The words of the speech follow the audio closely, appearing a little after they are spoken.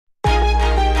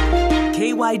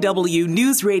KYW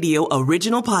News Radio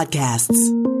original podcasts.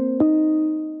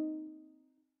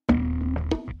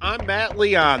 I'm Matt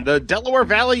Leon. The Delaware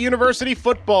Valley University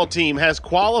football team has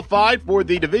qualified for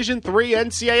the Division III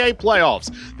NCAA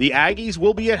playoffs. The Aggies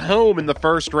will be at home in the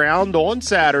first round on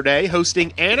Saturday,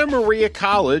 hosting Anna Maria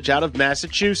College out of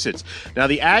Massachusetts. Now,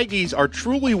 the Aggies are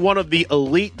truly one of the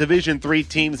elite Division III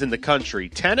teams in the country,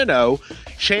 10-0,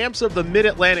 champs of the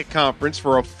Mid-Atlantic Conference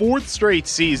for a fourth straight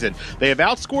season. They have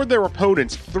outscored their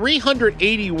opponents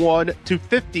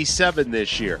 381-57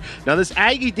 this year. Now, this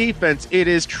Aggie defense, it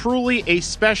is truly a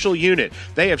special unit.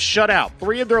 They have shut out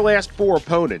 3 of their last 4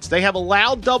 opponents. They have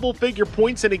allowed double-figure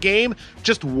points in a game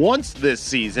just once this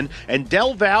season, and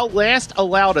Del Val last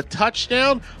allowed a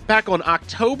touchdown back on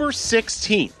October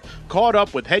 16th. Caught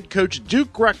up with head coach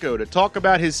Duke Greco to talk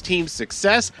about his team's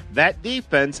success, that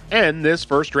defense, and this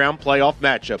first-round playoff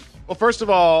matchup. Well, first of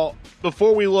all,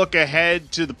 before we look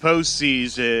ahead to the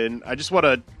postseason, I just want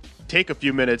to take a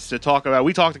few minutes to talk about,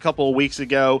 we talked a couple of weeks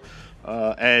ago,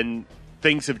 and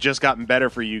things have just gotten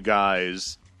better for you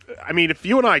guys. I mean, if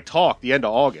you and I talk the end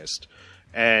of August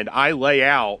and I lay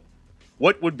out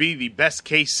what would be the best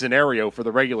case scenario for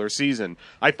the regular season,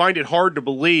 I find it hard to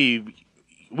believe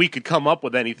we could come up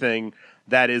with anything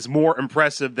that is more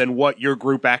impressive than what your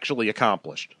group actually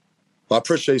accomplished. Well, I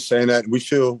appreciate you saying that. We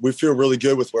feel really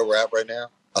good with where we're at right now.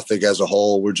 I think as a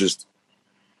whole, we're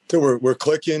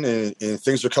clicking and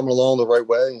things are coming along the right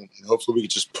way. And hopefully we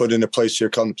can just put into place here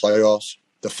come the playoffs.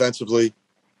 Defensively,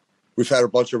 we've had a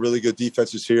bunch of really good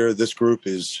defenses here. This group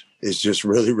is just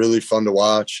really, really fun to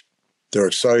watch. They're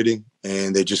exciting,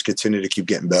 and they just continue to keep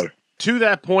getting better. To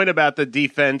that point about the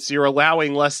defense, you're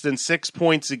allowing less than 6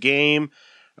 points a game.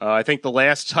 I think the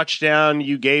last touchdown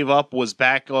you gave up was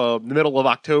back the middle of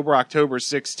October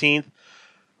 16th.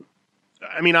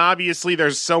 I mean, obviously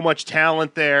there's so much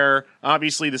talent there.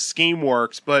 Obviously the scheme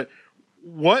works, but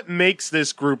what makes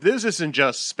this group, this isn't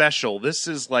just special, this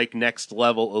is like next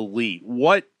level elite.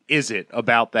 What is it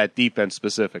about that defense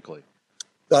specifically?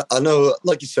 I know,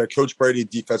 like you said, Coach Brady,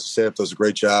 defensive staff, does a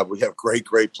great job. We have great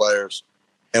players.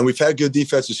 And we've had good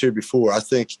defenses here before. I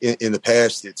think in the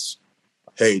past it's,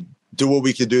 hey, do what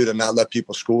we can do to not let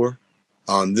people score.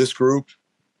 On this group,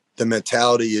 the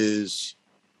mentality is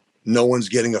no one's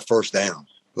getting a first down.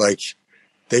 Like,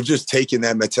 they've just taken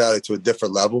that mentality to a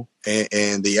different level,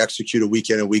 and they execute it week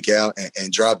in and week out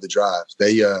and drive the drives.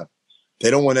 They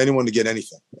don't want anyone to get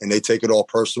anything, and they take it all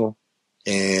personal,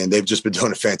 and they've just been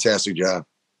doing a fantastic job.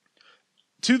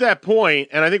 To that point,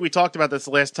 and I think we talked about this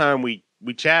the last time we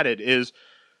chatted, is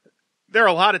there are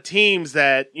a lot of teams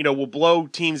that, will blow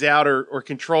teams out or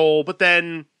control, but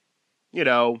then,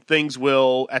 things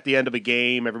will, at the end of a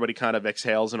game, everybody kind of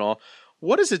exhales and all.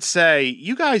 What does it say?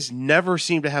 You guys never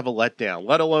seem to have a letdown,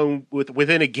 let alone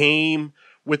within a game,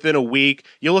 within a week.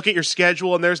 You look at your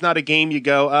schedule and there's not a game you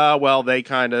go, well, they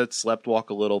kind of slept walk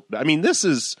a little. I mean, this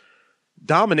is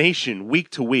domination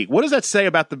week to week. What does that say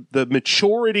about the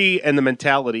maturity and the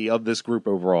mentality of this group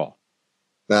overall?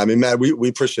 I mean, Matt, we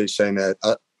appreciate saying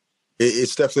that.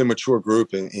 It's definitely a mature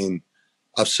group, and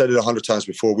I've said it 100 times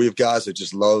before. We have guys that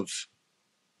just love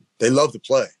to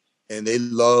play. And they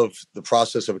love the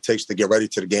process of it takes to get ready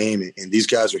to the game. And these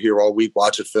guys are here all week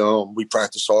watching film. We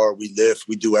practice hard. We lift.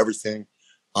 We do everything.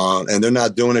 And they're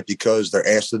not doing it because they're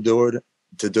asked to do it.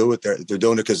 They're doing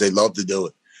it because they love to do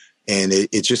it. And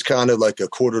it's just kind of like a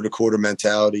quarter-to-quarter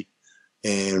mentality.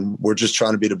 And we're just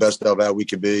trying to be the best of how we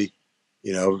could be,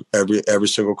 every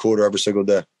single quarter, every single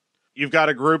day. You've got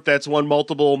a group that's won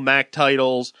multiple MAC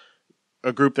titles,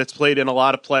 a group that's played in a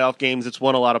lot of playoff games, that's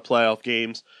won a lot of playoff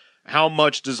games. How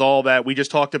much does all that, we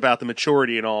just talked about the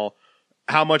maturity and all,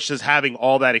 how much does having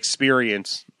all that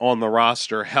experience on the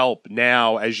roster help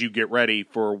now as you get ready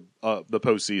for the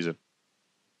postseason?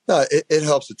 No, it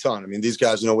helps a ton. I mean, these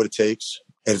guys know what it takes.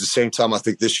 And at the same time, I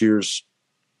think this year's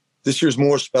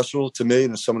more special to me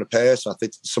than some of the past. I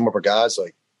think some of our guys,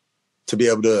 like, to be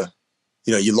able to,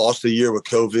 you lost a year with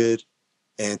COVID,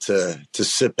 and to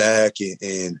sit back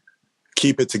and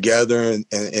keep it together.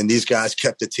 And these guys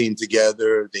kept the team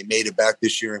together. They made it back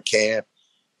this year in camp,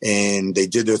 and they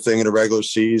did their thing in the regular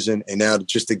season. And now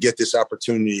just to get this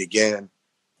opportunity again,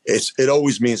 it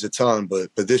always means a ton. But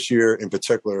this year in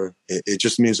particular, it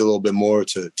just means a little bit more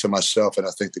to myself and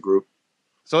I think the group.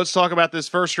 So let's talk about this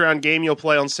first round game you'll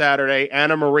play on Saturday,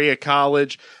 Anna Maria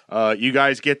College. You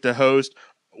guys get to host.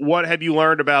 What have you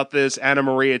learned about this Anna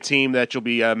Maria team that you'll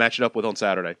be matching up with on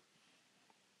Saturday?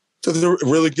 So they're a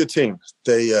really good team.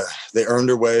 They earned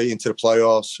their way into the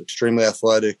playoffs, extremely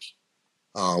athletic,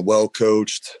 well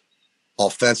coached,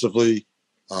 offensively.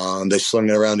 They sling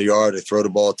it around the yard. They throw the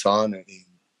ball a ton. And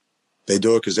They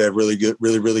do it because they have really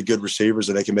good receivers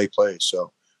and they can make plays.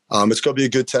 So it's going to be a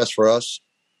good test for us.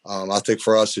 I think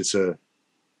for us, it's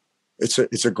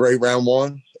a great round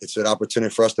one. It's an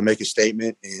opportunity for us to make a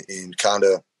statement and kind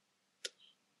of,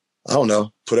 I don't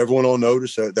know, put everyone on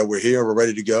notice that we're here, we're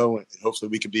ready to go, and hopefully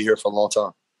we can be here for a long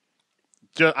time.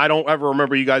 I don't ever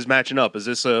remember you guys matching up. Is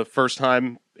this a first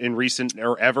time in recent,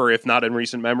 or ever, if not in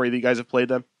recent memory, that you guys have played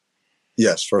them?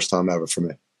 Yes, first time ever for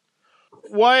me.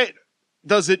 What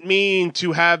does it mean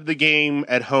to have the game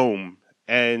at home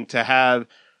and to have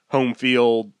home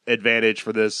field advantage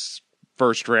for this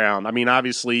first round? I mean,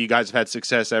 obviously you guys have had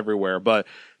success everywhere, but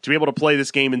to be able to play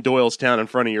this game in Doylestown in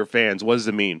front of your fans, what does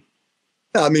it mean?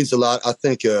 Yeah, it means a lot. I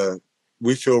think we're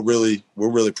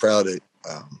really proud at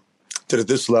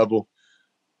this level.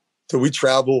 So we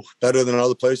travel better than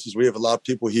other places. We have a lot of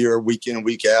people here week in and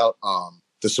week out.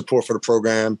 The support for the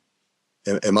program,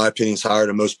 in my opinion, is higher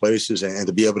than most places. And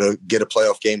to be able to get a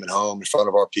playoff game at home in front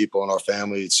of our people and our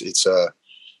family, it's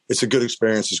a good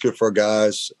experience. It's good for our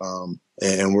guys,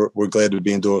 and we're glad to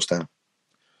be in Doylestown.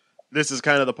 This is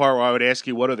kind of the part where I would ask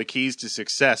you, what are the keys to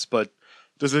success? But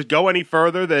does it go any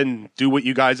further than do what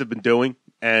you guys have been doing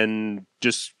and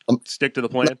just stick to the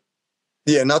plan?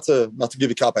 Yeah, not to give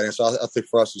you a cop-out answer. I think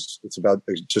for us, it's about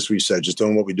just what you said, just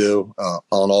doing what we do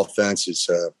on offense. It's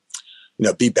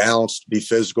be balanced, be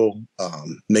physical,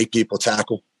 make people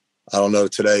tackle. I don't know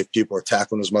today if people are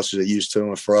tackling as much as they used to.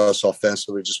 And for us,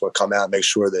 offensively, just want to come out and make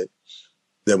sure that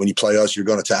when you play us, you're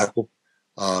going to tackle.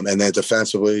 And then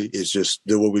defensively is just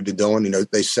do what we've been doing.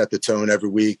 They set the tone every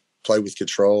week, play with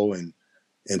control, and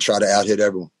try to out-hit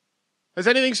everyone. Has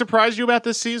anything surprised you about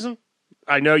this season?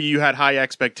 I know you had high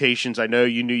expectations. I know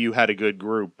you knew you had a good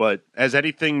group, but has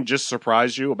anything just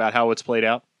surprised you about how it's played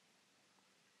out?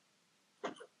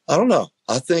 I don't know.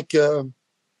 I think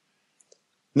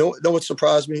what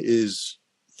surprised me is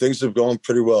things have gone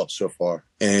pretty well so far.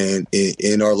 And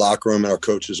in our locker room, in our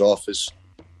coach's office,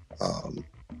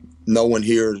 no one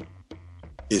here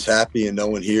is happy and no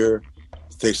one here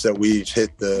thinks that we've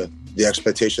hit the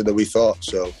expectation that we thought.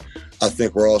 So I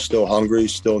think we're all still hungry,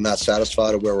 still not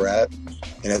satisfied with where we're at.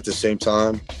 And at the same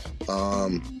time,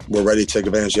 we're ready to take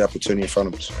advantage of the opportunity in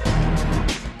front of us.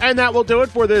 And that will do it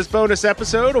for this bonus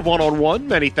episode of One on One.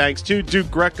 Many thanks to Duke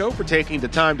Greco for taking the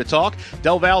time to talk.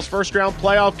 Del Val's first round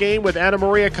playoff game with Anna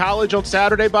Maria College on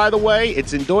Saturday, by the way.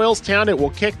 It's in Doylestown. It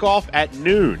will kick off at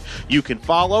noon. You can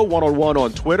follow One on One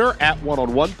on Twitter at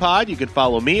OneOnOnePod. You can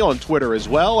follow me on Twitter as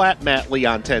well at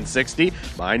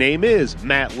MattLeon1060. My name is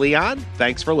Matt Leon.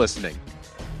 Thanks for listening.